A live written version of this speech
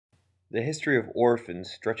The history of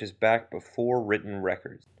orphans stretches back before written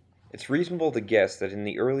records. It's reasonable to guess that in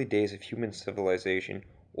the early days of human civilization,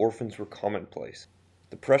 orphans were commonplace.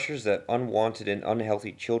 The pressures that unwanted and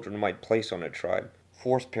unhealthy children might place on a tribe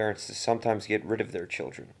forced parents to sometimes get rid of their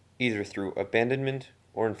children, either through abandonment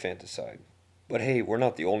or infanticide. But hey, we're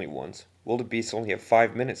not the only ones. Wildebeests only have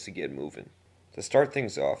 5 minutes to get moving. To start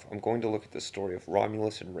things off, I'm going to look at the story of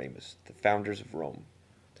Romulus and Remus, the founders of Rome.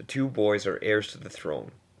 The two boys are heirs to the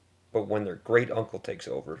throne, but when their great uncle takes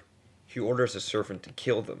over, he orders a servant to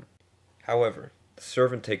kill them. However, the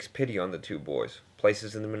servant takes pity on the two boys,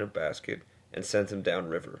 places them in a basket, and sends them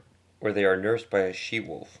downriver, where they are nursed by a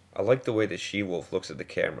she-wolf. I like the way the she-wolf looks at the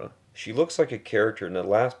camera. She looks like a character in the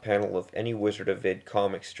last panel of any Wizard of Id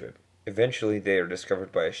comic strip. Eventually they are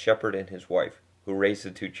discovered by a shepherd and his wife, who raise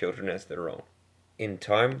the two children as their own. In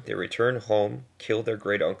time, they return home, kill their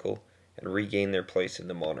great uncle, and regain their place in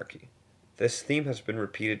the monarchy. This theme has been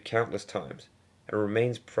repeated countless times, and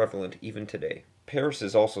remains prevalent even today. Paris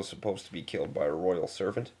is also supposed to be killed by a royal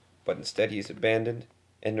servant, but instead he is abandoned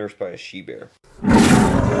and nursed by a she-bear.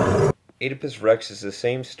 Oedipus Rex is the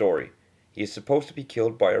same story. He is supposed to be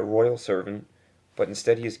killed by a royal servant, but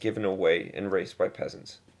instead he is given away and raised by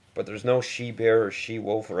peasants. But there's no she-bear or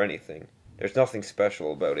she-wolf or anything. There's nothing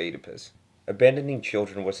special about Oedipus. Abandoning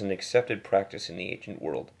children was an accepted practice in the ancient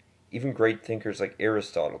world. Even great thinkers like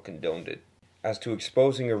Aristotle condoned it. As to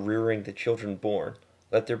exposing or rearing the children born,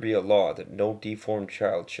 let there be a law that no deformed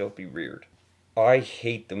child shall be reared. I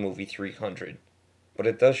hate the movie 300, but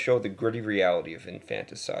it does show the gritty reality of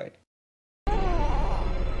infanticide.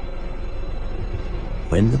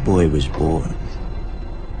 When the boy was born,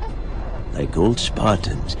 like old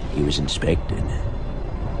Spartans, he was inspected.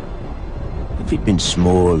 If he'd been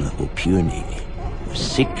small or puny, or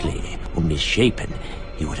sickly or misshapen,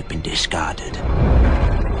 he would have been discarded.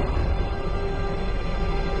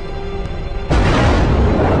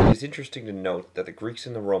 It is interesting to note that the Greeks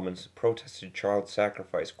and the Romans protested child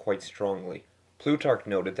sacrifice quite strongly. Plutarch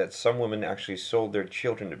noted that some women actually sold their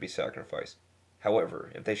children to be sacrificed.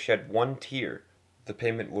 However, if they shed one tear, the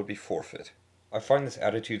payment would be forfeit. I find this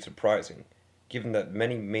attitude surprising, given that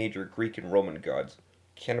many major Greek and Roman gods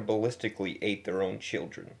cannibalistically ate their own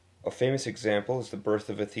children. A famous example is the birth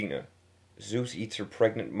of Athena. Zeus eats her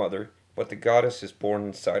pregnant mother, but the goddess is born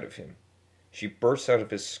inside of him. She bursts out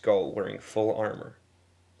of his skull wearing full armor.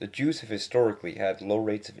 The Jews have historically had low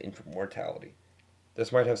rates of infant mortality.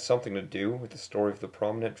 This might have something to do with the story of the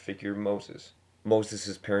prominent figure Moses.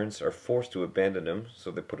 Moses' parents are forced to abandon him, so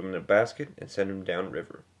they put him in a basket and send him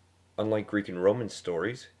downriver. Unlike Greek and Roman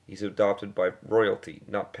stories, he's adopted by royalty,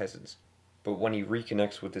 not peasants. But when he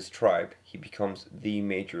reconnects with his tribe, he becomes the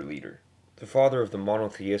major leader. The father of the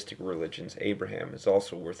monotheistic religions, Abraham, is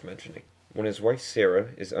also worth mentioning. When his wife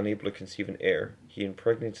Sarah is unable to conceive an heir, he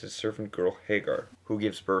impregnates his servant girl Hagar, who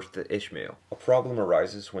gives birth to Ishmael. A problem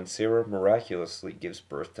arises when Sarah miraculously gives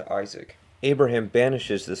birth to Isaac. Abraham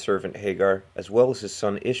banishes the servant Hagar, as well as his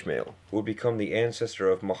son Ishmael, who would become the ancestor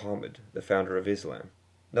of Muhammad, the founder of Islam.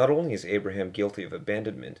 Not only is Abraham guilty of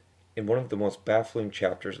abandonment, in one of the most baffling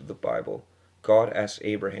chapters of the Bible, God asks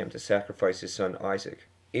Abraham to sacrifice his son Isaac.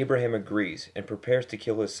 Abraham agrees and prepares to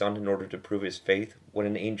kill his son in order to prove his faith when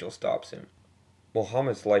an angel stops him.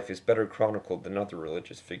 Muhammad's life is better chronicled than other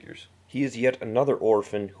religious figures. He is yet another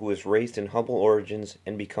orphan who is raised in humble origins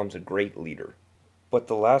and becomes a great leader. But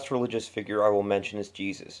the last religious figure I will mention is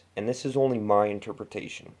Jesus, and this is only my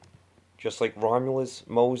interpretation. Just like Romulus,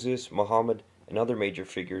 Moses, Muhammad, and other major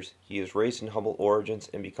figures, he is raised in humble origins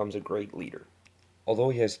and becomes a great leader.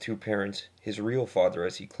 Although he has two parents, his real father,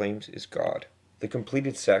 as he claims, is God. The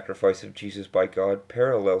completed sacrifice of Jesus by God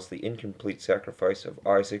parallels the incomplete sacrifice of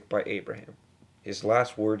Isaac by Abraham. His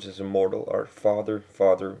last words as immortal are, "Father,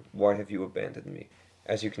 Father, why have you abandoned me?"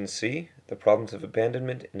 As you can see, the problems of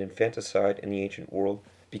abandonment and infanticide in the ancient world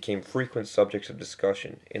became frequent subjects of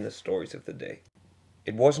discussion in the stories of the day.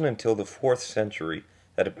 It wasn't until the 4th century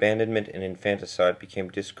that abandonment and infanticide became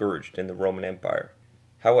discouraged in the Roman Empire.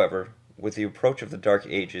 However, with the approach of the Dark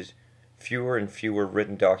Ages, fewer and fewer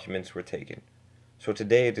written documents were taken. So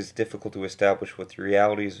today it is difficult to establish what the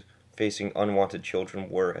realities facing unwanted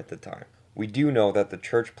children were at the time. We do know that the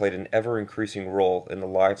church played an ever-increasing role in the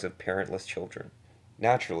lives of parentless children.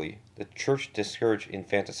 Naturally, the church discouraged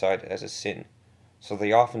infanticide as a sin, so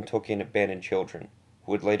they often took in abandoned children,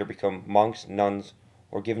 who would later become monks, nuns,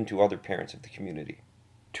 or given to other parents of the community.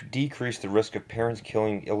 To decrease the risk of parents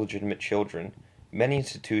killing illegitimate children, many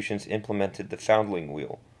institutions implemented the foundling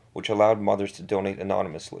wheel, which allowed mothers to donate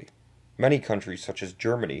anonymously. Many countries, such as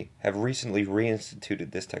Germany, have recently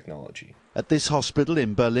reinstituted this technology. At this hospital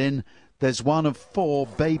in Berlin, there's one of 4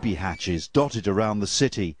 baby hatches dotted around the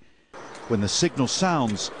city. When the signal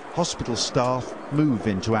sounds, hospital staff move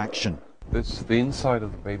into action. This is the inside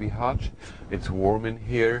of the baby hutch. It's warm in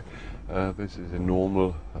here. This is a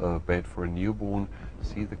normal bed for a newborn.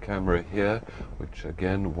 See the camera here, which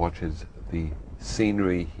again watches the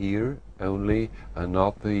scenery here only, and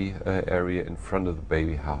not the area in front of the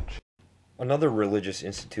baby hutch. Another religious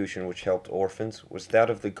institution which helped orphans was that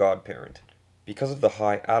of the godparent. Because of the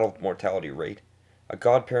high adult mortality rate, a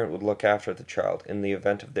godparent would look after the child in the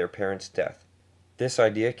event of their parent's death. This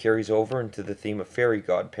idea carries over into the theme of fairy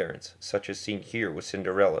godparents, such as seen here with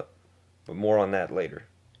Cinderella, but more on that later.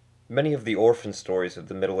 Many of the orphan stories of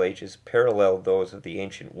the Middle Ages parallel those of the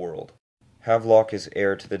ancient world. Havelock is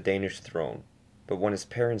heir to the Danish throne, but when his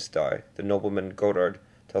parents die, the nobleman Godard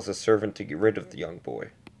tells a servant to get rid of the young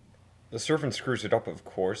boy. The servant screws it up, of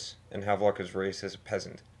course, and Havelock is raised as a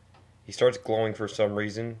peasant. He starts glowing for some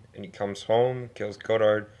reason, and he comes home, kills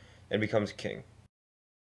Godard, and becomes king.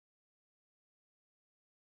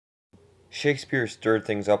 Shakespeare stirred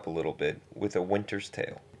things up a little bit with A Winter's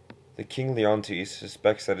Tale. The King Leontes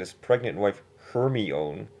suspects that his pregnant wife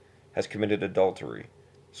Hermione has committed adultery,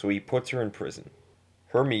 so he puts her in prison.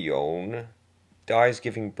 Hermione dies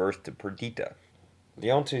giving birth to Perdita.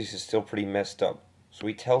 Leontes is still pretty messed up, so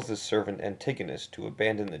he tells his servant Antigonus to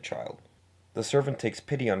abandon the child. The servant takes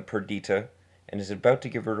pity on Perdita and is about to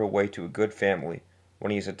give her away to a good family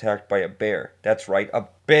when he is attacked by a bear. That's right, a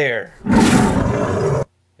bear!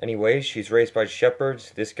 Anyways, she's raised by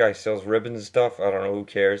shepherds, this guy sells ribbons and stuff, I don't know, who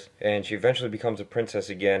cares, and she eventually becomes a princess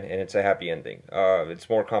again, and it's a happy ending. It's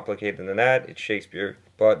more complicated than that, it's Shakespeare,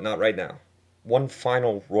 but not right now. One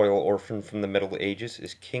final royal orphan from the Middle Ages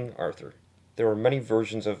is King Arthur. There are many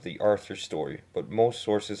versions of the Arthur story, but most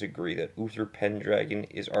sources agree that Uther Pendragon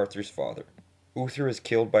is Arthur's father. Uther is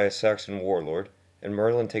killed by a Saxon warlord, and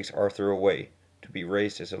Merlin takes Arthur away to be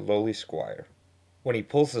raised as a lowly squire. When he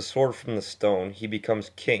pulls the sword from the stone, he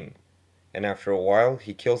becomes king, and after a while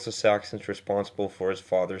he kills the Saxons responsible for his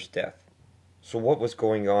father's death. So what was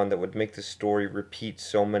going on that would make this story repeat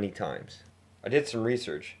so many times? I did some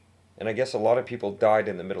research, and I guess a lot of people died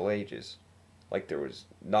in the Middle Ages. Like there was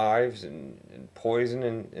knives and poison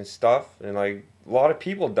and stuff, and like a lot of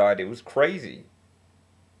people died. It was crazy.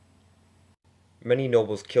 Many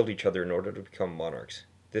nobles killed each other in order to become monarchs.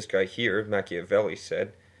 This guy here, Machiavelli,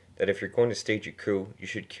 said that if you're going to stage a coup, you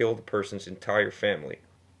should kill the person's entire family,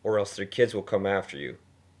 or else their kids will come after you.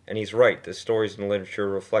 And he's right, the stories in literature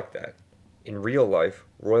reflect that. In real life,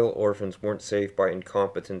 royal orphans weren't saved by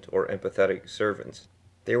incompetent or empathetic servants.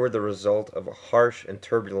 They were the result of a harsh and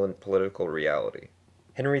turbulent political reality.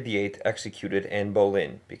 Henry VIII executed Anne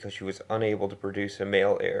Boleyn because she was unable to produce a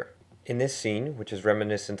male heir. In this scene, which is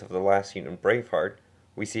reminiscent of the last scene in Braveheart,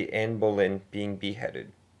 we see Anne Boleyn being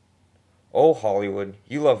beheaded. Oh, Hollywood,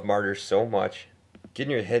 you love martyrs so much.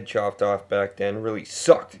 Getting your head chopped off back then really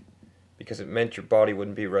sucked, because it meant your body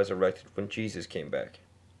wouldn't be resurrected when Jesus came back.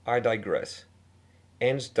 I digress.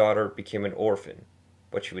 Anne's daughter became an orphan,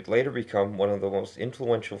 but she would later become one of the most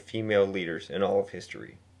influential female leaders in all of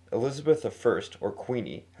history. Elizabeth I, or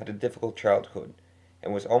Queenie, had a difficult childhood,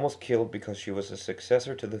 and was almost killed because she was a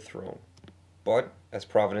successor to the throne. But, as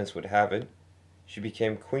Providence would have it, she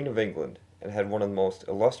became Queen of England, and had one of the most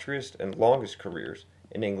illustrious and longest careers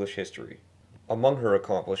in English history. Among her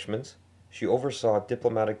accomplishments, she oversaw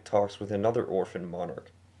diplomatic talks with another orphan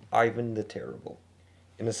monarch, Ivan the Terrible.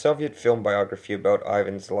 In a Soviet film biography about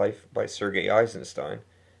Ivan's life by Sergei Eisenstein,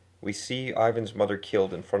 we see Ivan's mother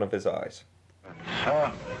killed in front of his eyes.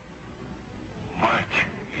 Отца мать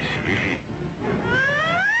извели.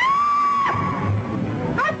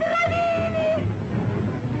 Отравили!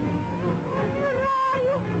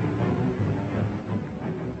 Умираю!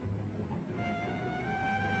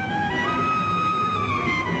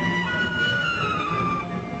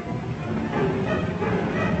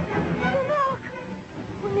 Сынок,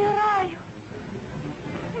 умираю!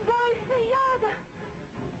 Бойся яда!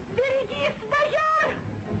 Берегись, бояр!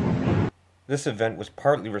 This event was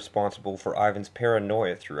partly responsible for Ivan's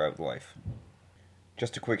paranoia throughout life.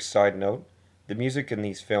 Just a quick side note, the music in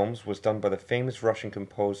these films was done by the famous Russian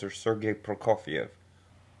composer Sergei Prokofiev,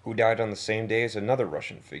 who died on the same day as another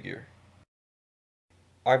Russian figure.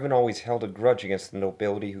 Ivan always held a grudge against the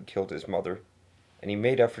nobility who killed his mother, and he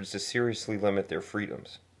made efforts to seriously limit their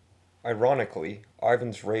freedoms. Ironically,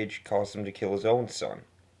 Ivan's rage caused him to kill his own son,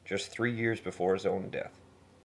 just 3 years before his own death.